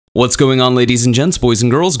What's going on, ladies and gents, boys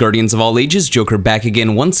and girls, guardians of all ages, Joker back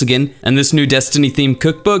again once again, and this new Destiny-themed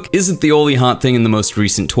cookbook isn't the only hot thing in the most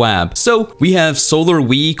recent TWAB. So, we have Solar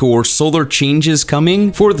Week or Solar Changes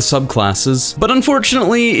coming for the subclasses, but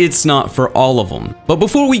unfortunately, it's not for all of them. But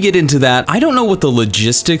before we get into that, I don't know what the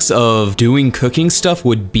logistics of doing cooking stuff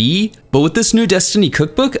would be, but with this new Destiny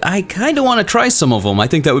cookbook, I kinda wanna try some of them. I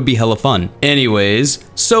think that would be hella fun. Anyways,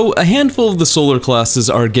 so a handful of the solar classes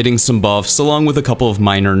are getting some buffs along with a couple of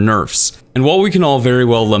minor nerfs. And while we can all very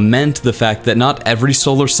well lament the fact that not every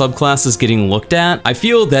solar subclass is getting looked at, I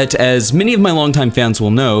feel that, as many of my longtime fans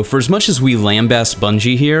will know, for as much as we lambaste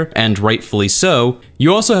Bungie here, and rightfully so,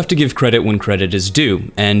 you also have to give credit when credit is due,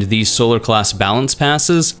 and these solar class balance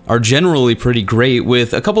passes are generally pretty great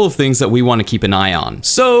with a couple of things that we want to keep an eye on.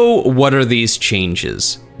 So, what are these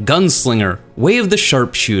changes? Gunslinger, Way of the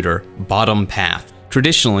Sharpshooter, Bottom Path.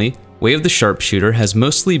 Traditionally, Way of the Sharpshooter has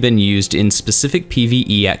mostly been used in specific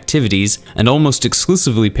PvE activities and almost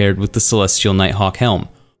exclusively paired with the Celestial Nighthawk Helm.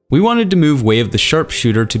 We wanted to move Way of the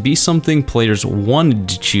Sharpshooter to be something players wanted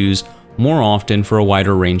to choose more often for a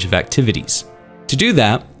wider range of activities. To do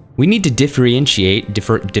that, we need to differentiate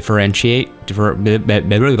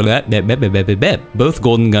both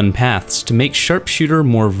Golden Gun paths to make Sharpshooter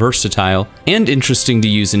more versatile and interesting to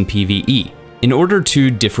use in PvE. In order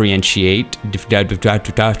to differentiate the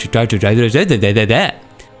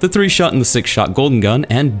 3-shot and the 6-shot Golden Gun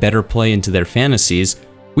and better play into their fantasies,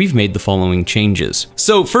 we've made the following changes.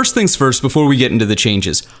 So first things first, before we get into the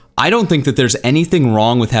changes, I don't think that there's anything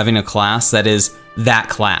wrong with having a class that is that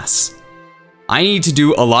class. I need to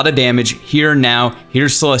do a lot of damage here and now.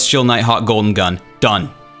 Here's Celestial Nighthawk Golden Gun.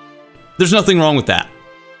 Done. There's nothing wrong with that.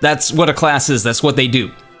 That's what a class is. That's what they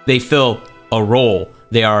do. They fill a role.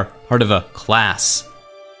 They are part of a class.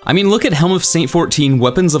 I mean, look at Helm of Saint 14,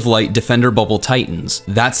 Weapons of Light, Defender Bubble Titans.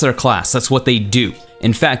 That's their class. That's what they do.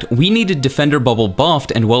 In fact, we needed Defender Bubble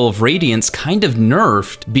buffed and Well of Radiance kind of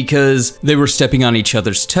nerfed because they were stepping on each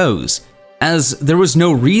other's toes, as there was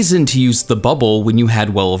no reason to use the bubble when you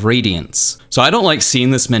had Well of Radiance. So I don't like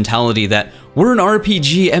seeing this mentality that we're an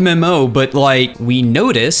RPG MMO, but like, we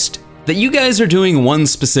noticed that you guys are doing one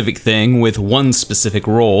specific thing with one specific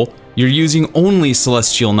role. You're using only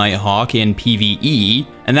Celestial Nighthawk in PvE,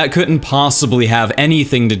 and that couldn't possibly have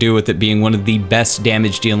anything to do with it being one of the best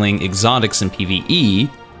damage-dealing exotics in PvE,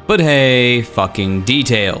 but hey, fucking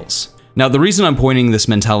details. Now, the reason I'm pointing this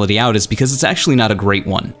mentality out is because it's actually not a great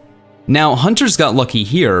one. Now, Hunters got lucky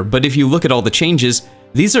here, but if you look at all the changes,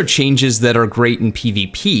 these are changes that are great in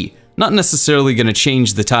PvP, not necessarily going to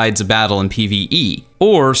change the tides of battle in PvE,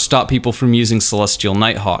 or stop people from using Celestial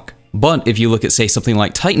Nighthawk. But if you look at, say, something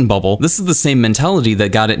like Titan Bubble, this is the same mentality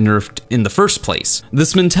that got it nerfed in the first place.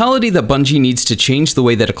 This mentality that Bungie needs to change the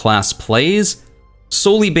way that a class plays,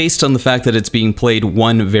 solely based on the fact that it's being played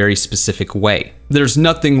one very specific way. There's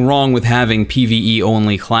nothing wrong with having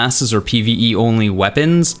PvE-only classes or PvE-only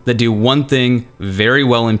weapons that do one thing very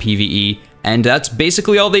well in PvE, and that's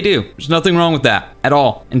basically all they do. There's nothing wrong with that at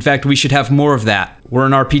all. In fact, we should have more of that. We're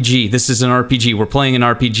an RPG. This is an RPG. We're playing an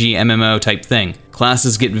RPG MMO type thing.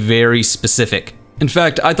 Classes get very specific. In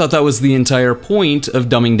fact, I thought that was the entire point of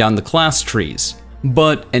dumbing down the class trees.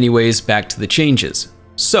 But anyways, back to the changes.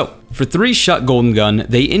 So, for 3-shot Golden Gun,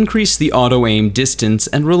 they increase the auto-aim distance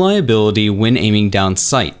and reliability when aiming down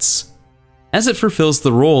sights, as it fulfills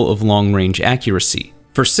the role of long-range accuracy.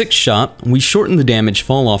 For 6-shot, we shorten the damage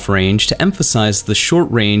fall-off range to emphasize the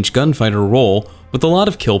short-range gunfighter role with a lot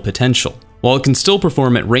of kill potential. While it can still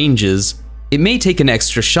perform at ranges, it may take an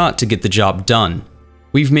extra shot to get the job done.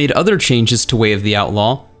 We've made other changes to Way of the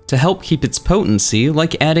Outlaw to help keep its potency,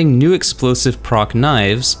 like adding new explosive proc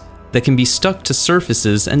knives that can be stuck to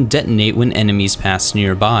surfaces and detonate when enemies pass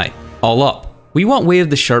nearby. All up, we want Way of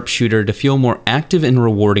the Sharpshooter to feel more active and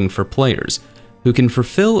rewarding for players, who can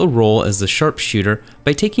fulfill a role as the sharpshooter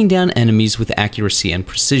by taking down enemies with accuracy and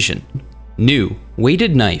precision. New,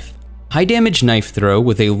 Weighted Knife. High damage knife throw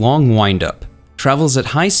with a long windup. Travels at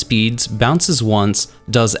high speeds, bounces once,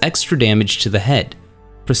 does extra damage to the head.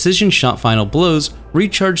 Precision shot final blows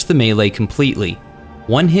recharge the melee completely.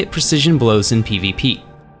 One-hit precision blows in PvP.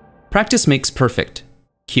 Practice makes perfect.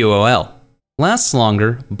 QOL. Lasts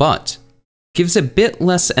longer, but gives a bit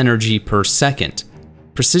less energy per second.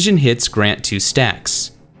 Precision hits grant 2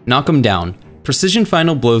 stacks. Knock 'em down. Precision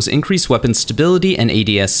final blows increase weapon stability and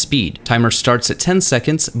ADS speed. Timer starts at 10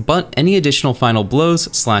 seconds, but any additional final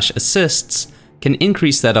blows/assists can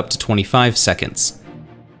increase that up to 25 seconds.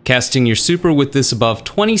 Casting your super with this above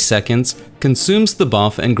 20 seconds consumes the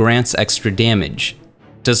buff and grants extra damage.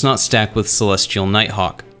 Does not stack with Celestial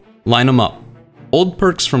Nighthawk. Line 'em up. Old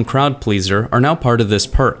perks from Crowd Pleaser are now part of this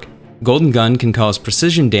perk. Golden Gun can cause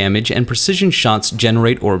precision damage, and precision shots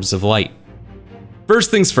generate orbs of light. First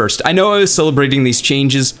things first, I know I was celebrating these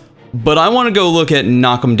changes, but I want to go look at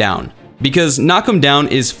Knock 'em Down. Because Knock 'em Down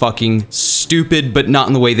is fucking stupid, but not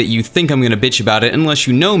in the way that you think I'm gonna bitch about it unless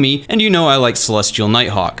you know me, and you know I like Celestial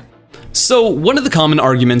Nighthawk. So, one of the common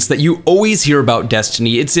arguments that you always hear about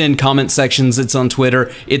Destiny, it's in comment sections, it's on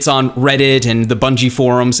Twitter, it's on Reddit and the Bungie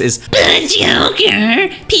forums, is But Joker,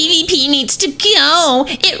 PvP needs to go.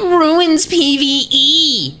 It ruins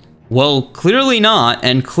PvE. well, clearly not,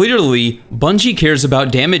 and clearly, Bungie cares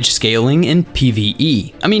about damage scaling in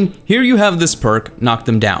PvE. I mean, here you have this perk, Knock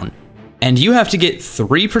Them Down, and you have to get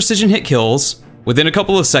 3 precision hit kills within a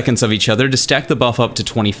couple of seconds of each other to stack the buff up to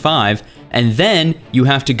 25, and then you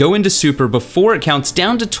have to go into super before it counts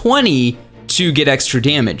down to 20 to get extra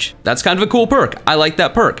damage. That's kind of a cool perk. I like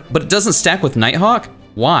that perk, but it doesn't stack with Nighthawk?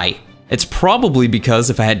 Why? It's probably because,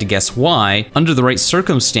 if I had to guess why, under the right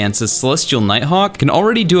circumstances, Celestial Nighthawk can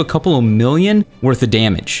already do a couple of million worth of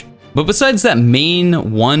damage. But besides that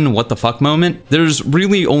main one what the fuck moment, there's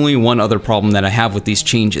really only one other problem that I have with these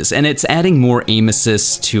changes, and it's adding more aim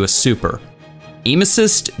assist to a super. Aim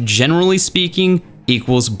assist, generally speaking,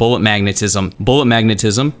 equals bullet magnetism. Bullet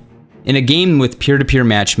magnetism, in a game with peer-to-peer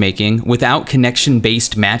matchmaking, without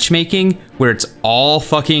connection-based matchmaking, where it's all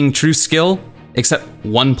fucking true skill, except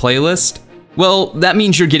one playlist, well, that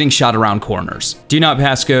means you're getting shot around corners. Do not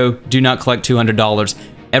pass go, do not collect $200.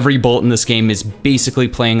 Every bullet in this game is basically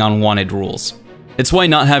playing on wanted rules. It's why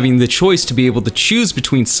not having the choice to be able to choose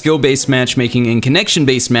between skill-based matchmaking and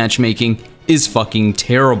connection-based matchmaking is fucking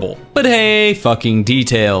terrible. But hey, fucking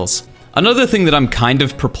details. Another thing that I'm kind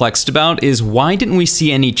of perplexed about is why didn't we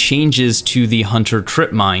see any changes to the Hunter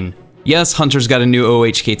Trip Mine? Yes, Hunter's got a new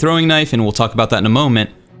OHK throwing knife, and we'll talk about that in a moment,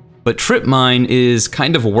 but Trip Mine is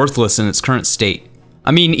kind of worthless in its current state.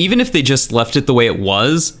 I mean, even if they just left it the way it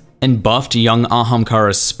was, and buffed young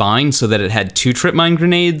Ahamkara's spine so that it had 2 Trip Mine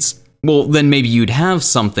grenades, well, then maybe you'd have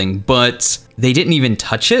something, but they didn't even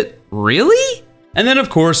touch it? Really? And then of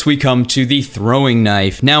course we come to the throwing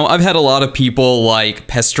knife. Now, I've had a lot of people like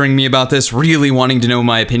pestering me about this, really wanting to know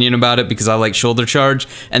my opinion about it because I like shoulder charge,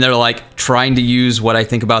 and they're like trying to use what I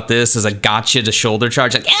think about this as a gotcha to shoulder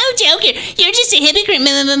charge, like, Oh, Joker, you're just a hypocrite.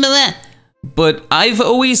 Blah, blah, blah, blah. but I've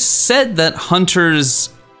always said that hunters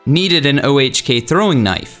needed an OHK throwing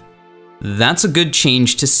knife. That's a good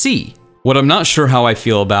change to see. What I'm not sure how I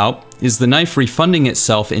feel about is the knife refunding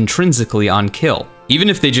itself intrinsically on kill. Even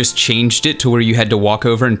if they just changed it to where you had to walk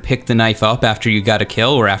over and pick the knife up after you got a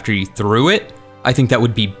kill or after you threw it, I think that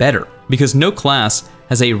would be better, because no class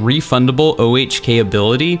has a refundable OHK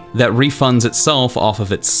ability that refunds itself off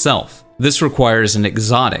of itself. This requires an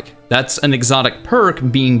exotic. That's an exotic perk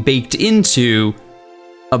being baked into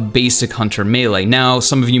a basic hunter melee. Now,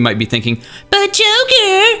 some of you might be thinking, But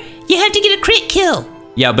Joker, you have to get a crit kill.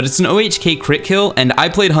 yeah, but it's an OHK crit kill, and I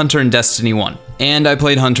played Hunter in Destiny 1, and I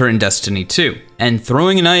played Hunter in Destiny 2, and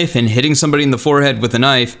throwing a knife and hitting somebody in the forehead with a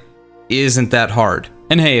knife isn't that hard.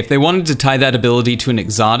 And hey, if they wanted to tie that ability to an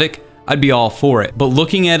exotic, I'd be all for it, but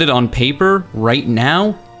looking at it on paper, right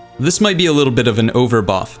now, this might be a little bit of an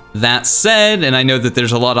overbuff. That said, and I know that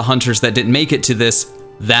there's a lot of hunters that didn't make it to this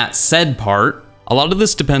that said part, a lot of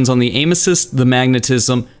this depends on the aim assist, the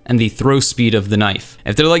magnetism, and the throw speed of the knife.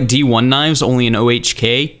 If they're like D1 knives, only in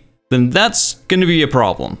OHK, then that's gonna be a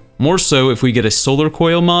problem. More so if we get a solar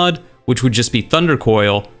coil mod, which would just be thunder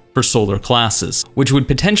coil for solar classes, which would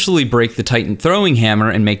potentially break the Titan throwing hammer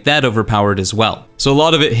and make that overpowered as well. So a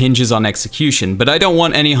lot of it hinges on execution, but I don't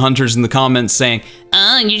want any hunters in the comments saying,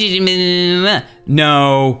 Oh, you did.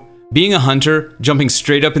 no. Being a hunter, jumping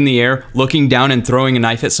straight up in the air, looking down and throwing a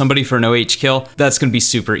knife at somebody for an OH kill, that's gonna be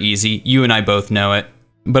super easy. You and I both know it.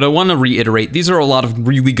 But I want to reiterate, these are a lot of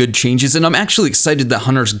really good changes, and I'm actually excited that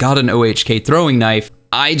Hunter's got an OHK throwing knife.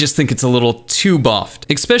 I just think it's a little too buffed,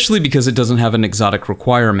 especially because it doesn't have an exotic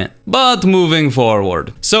requirement. But moving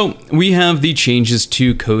forward. So, we have the changes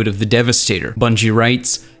to Code of the Devastator. Bungie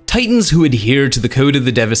writes, Titans who adhere to the Code of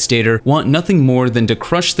the Devastator want nothing more than to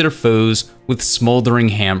crush their foes with smoldering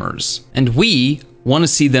hammers. And we want to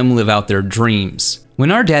see them live out their dreams.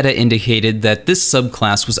 When our data indicated that this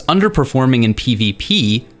subclass was underperforming in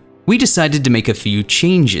PvP, we decided to make a few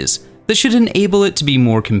changes that should enable it to be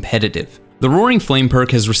more competitive. The Roaring Flame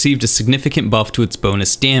perk has received a significant buff to its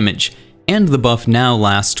bonus damage, and the buff now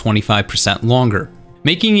lasts 25% longer,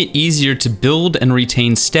 making it easier to build and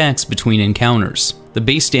retain stacks between encounters. The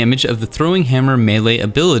base damage of the Throwing Hammer melee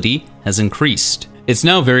ability has increased. It's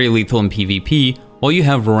now very lethal in PvP while you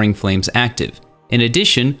have Roaring Flames active. In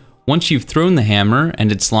addition, once you've thrown the hammer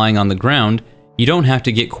and it's lying on the ground, you don't have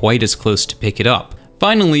to get quite as close to pick it up.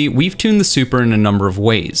 Finally, we've tuned the super in a number of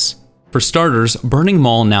ways. For starters, Burning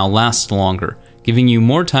Maul now lasts longer, giving you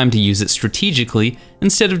more time to use it strategically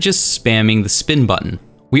instead of just spamming the spin button.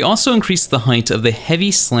 We also increased the height of the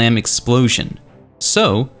Heavy Slam Explosion,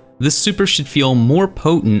 so this super should feel more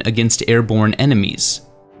potent against airborne enemies.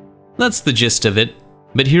 That's the gist of it,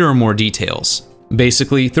 but here are more details.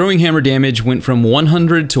 Basically, throwing hammer damage went from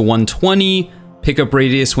 100 to 120, pickup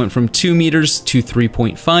radius went from 2 meters to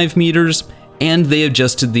 3.5 meters, and they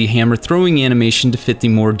adjusted the hammer throwing animation to fit the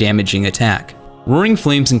more damaging attack. Roaring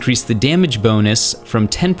Flames increased the damage bonus from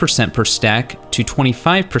 10% per stack to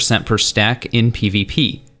 25% per stack in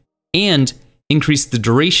PvP, and increased the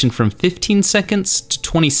duration from 15 seconds to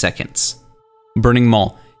 20 seconds. Burning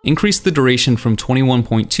Maul increased the duration from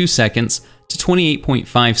 21.2 seconds to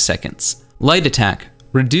 28.5 seconds. Light Attack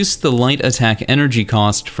reduced the light attack energy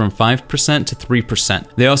cost from 5% to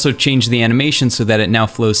 3%. They also changed the animation so that it now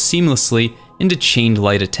flows seamlessly into chained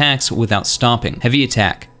light attacks without stopping. Heavy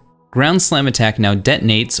Attack. Ground Slam Attack now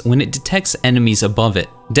detonates when it detects enemies above it.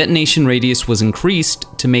 Detonation radius was increased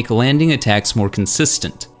to make landing attacks more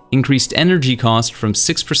consistent. Increased energy cost from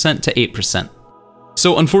 6% to 8%.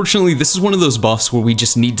 So unfortunately, this is one of those buffs where we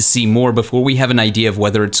just need to see more before we have an idea of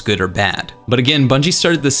whether it's good or bad. But again, Bungie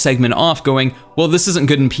started this segment off going, well, this isn't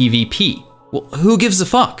good in PvP. Well, who gives a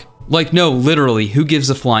fuck? Like, no, literally, who gives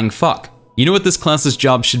a flying fuck? You know what this class's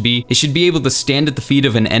job should be? It should be able to stand at the feet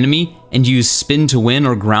of an enemy and use spin to win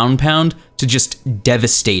or ground pound to just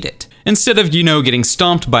devastate it. Instead of, you know, getting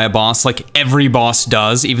stomped by a boss like every boss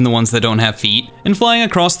does, even the ones that don't have feet, and flying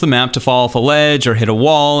across the map to fall off a ledge or hit a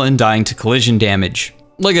wall and dying to collision damage.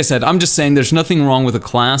 Like I said, I'm just saying there's nothing wrong with a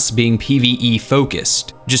class being PvE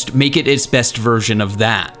focused. Just make it its best version of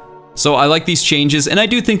that. So I like these changes, and I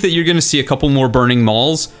do think that you're going to see a couple more Burning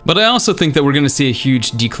Mauls, but I also think that we're going to see a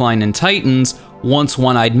huge decline in Titans once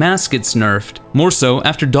One-Eyed Mask gets nerfed. More so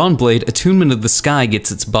after Dawnblade Attunement of the Sky gets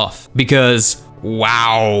its buff. Because,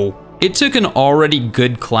 wow. It took an already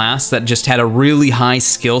good class that just had a really high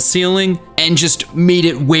skill ceiling and just made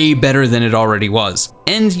it way better than it already was.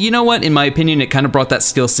 And you know what? In my opinion, it kind of brought that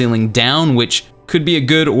skill ceiling down, which could be a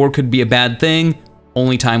good or could be a bad thing.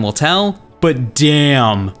 Only time will tell. But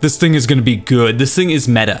damn, this thing is gonna be good. This thing is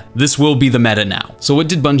meta. This will be the meta now. So what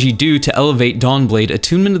did Bungie do to elevate Dawnblade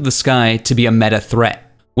Attunement of the Sky to be a meta threat?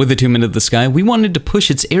 With Attunement of the Sky, we wanted to push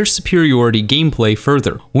its air superiority gameplay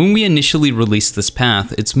further. When we initially released this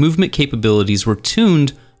path, its movement capabilities were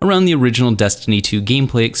tuned around the original Destiny 2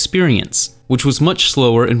 gameplay experience, which was much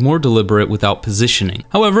slower and more deliberate without positioning.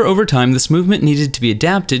 However, over time, this movement needed to be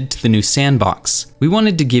adapted to the new sandbox. We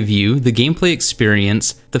wanted to give you the gameplay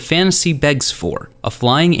experience the fantasy begs for, a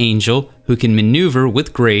flying angel who can maneuver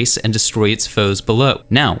with grace and destroy its foes below.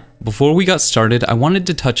 Now, before we got started, I wanted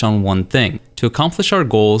to touch on one thing. To accomplish our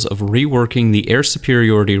goals of reworking the air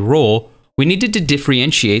superiority role, we needed to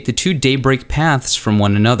differentiate the two Daybreak paths from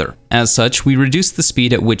one another. As such, we reduced the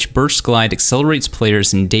speed at which Burst Glide accelerates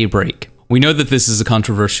players in Daybreak. We know that this is a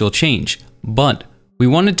controversial change, but we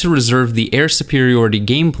wanted to reserve the air superiority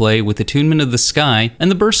gameplay with Attunement of the Sky, and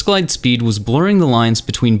the Burst Glide speed was blurring the lines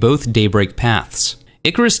between both Daybreak paths.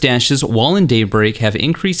 Icarus dashes while in Daybreak have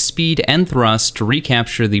increased speed and thrust to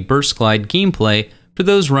recapture the Burst Glide gameplay for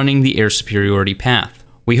those running the air superiority path.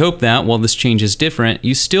 We hope that, while this change is different,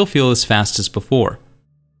 you still feel as fast as before,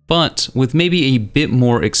 but with maybe a bit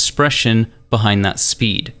more expression behind that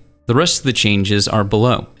speed. The rest of the changes are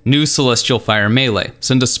below. New Celestial Fire Melee.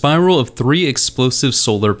 Send a spiral of 3 explosive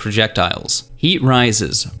solar projectiles. Heat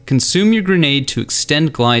Rises. Consume your grenade to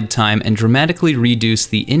extend glide time and dramatically reduce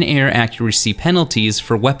the in-air accuracy penalties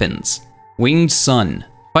for weapons. Winged Sun.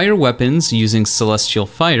 Fire weapons using Celestial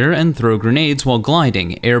Fire and throw grenades while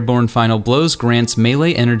gliding. Airborne Final Blows grants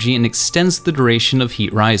melee energy and extends the duration of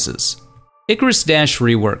Heat Rises. Icarus Dash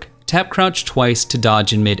Rework. Tap crouch twice to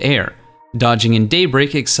dodge in mid-air. Dodging in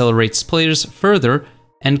Daybreak accelerates players further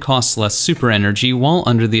and costs less super energy while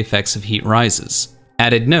under the effects of Heat Rises.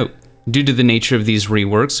 Added note, due to the nature of these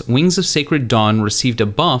reworks, Wings of Sacred Dawn received a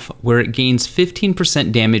buff where it gains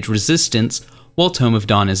 15% damage resistance while Tome of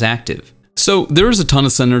Dawn is active. So there is a ton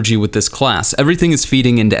of synergy with this class. Everything is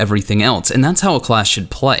feeding into everything else, and that's how a class should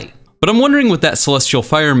play. But I'm wondering what that Celestial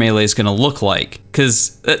Fire melee is going to look like,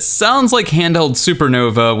 because it sounds like handheld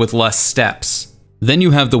Supernova with less steps. Then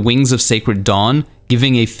you have the Wings of Sacred Dawn,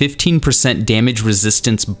 giving a 15% damage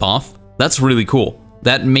resistance buff. That's really cool.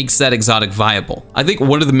 That makes that exotic viable. I think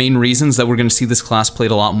one of the main reasons that we're going to see this class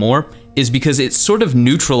played a lot more is because it sort of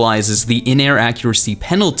neutralizes the in-air accuracy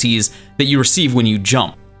penalties that you receive when you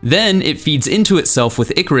jump. Then it feeds into itself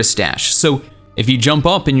with Icarus Dash, so If you jump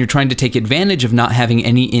up and you're trying to take advantage of not having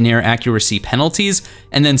any in-air accuracy penalties,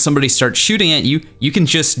 and then somebody starts shooting at you, you can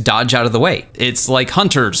just dodge out of the way. It's like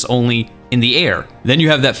Hunters, only in the air. Then you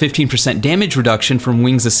have that 15% damage reduction from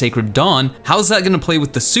Wings of Sacred Dawn. How's that gonna play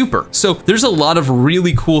with the super? So there's a lot of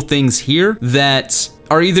really cool things here that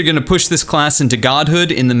are either gonna push this class into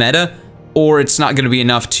godhood in the meta, or it's not gonna be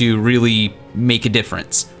enough to really make a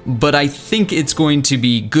difference. But I think it's going to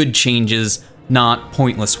be good changes, not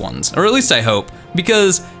pointless ones. Or at least I hope,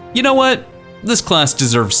 because you know what? This class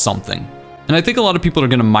deserves something. And I think a lot of people are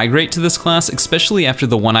gonna migrate to this class, especially after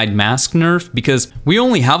the One-Eyed Mask nerf, because we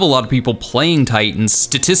only have a lot of people playing Titans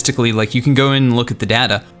statistically. Like, you can go in and look at the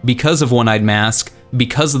data because of One-Eyed Mask,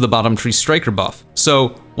 because of the Bottom Tree Striker buff.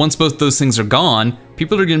 So once both those things are gone,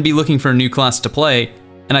 people are gonna be looking for a new class to play,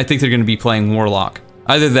 and I think they're gonna be playing Warlock.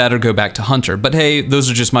 Either that or go back to Hunter. But hey, those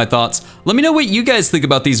are just my thoughts. Let me know what you guys think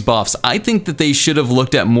about these buffs. I think that they should have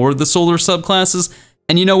looked at more of the solar subclasses,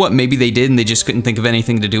 and you know what, maybe they did and they just couldn't think of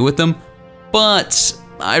anything to do with them. But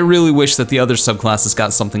I really wish that the other subclasses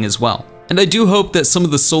got something as well. And I do hope that some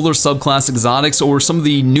of the solar subclass exotics or some of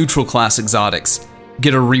the neutral class exotics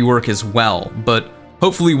get a rework as well. But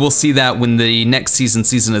hopefully we'll see that when the next season,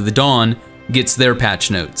 Season of the Dawn, gets their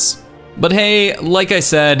patch notes. But hey, like I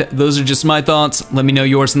said, those are just my thoughts. Let me know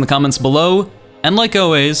yours in the comments below. And like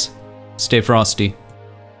always, stay frosty.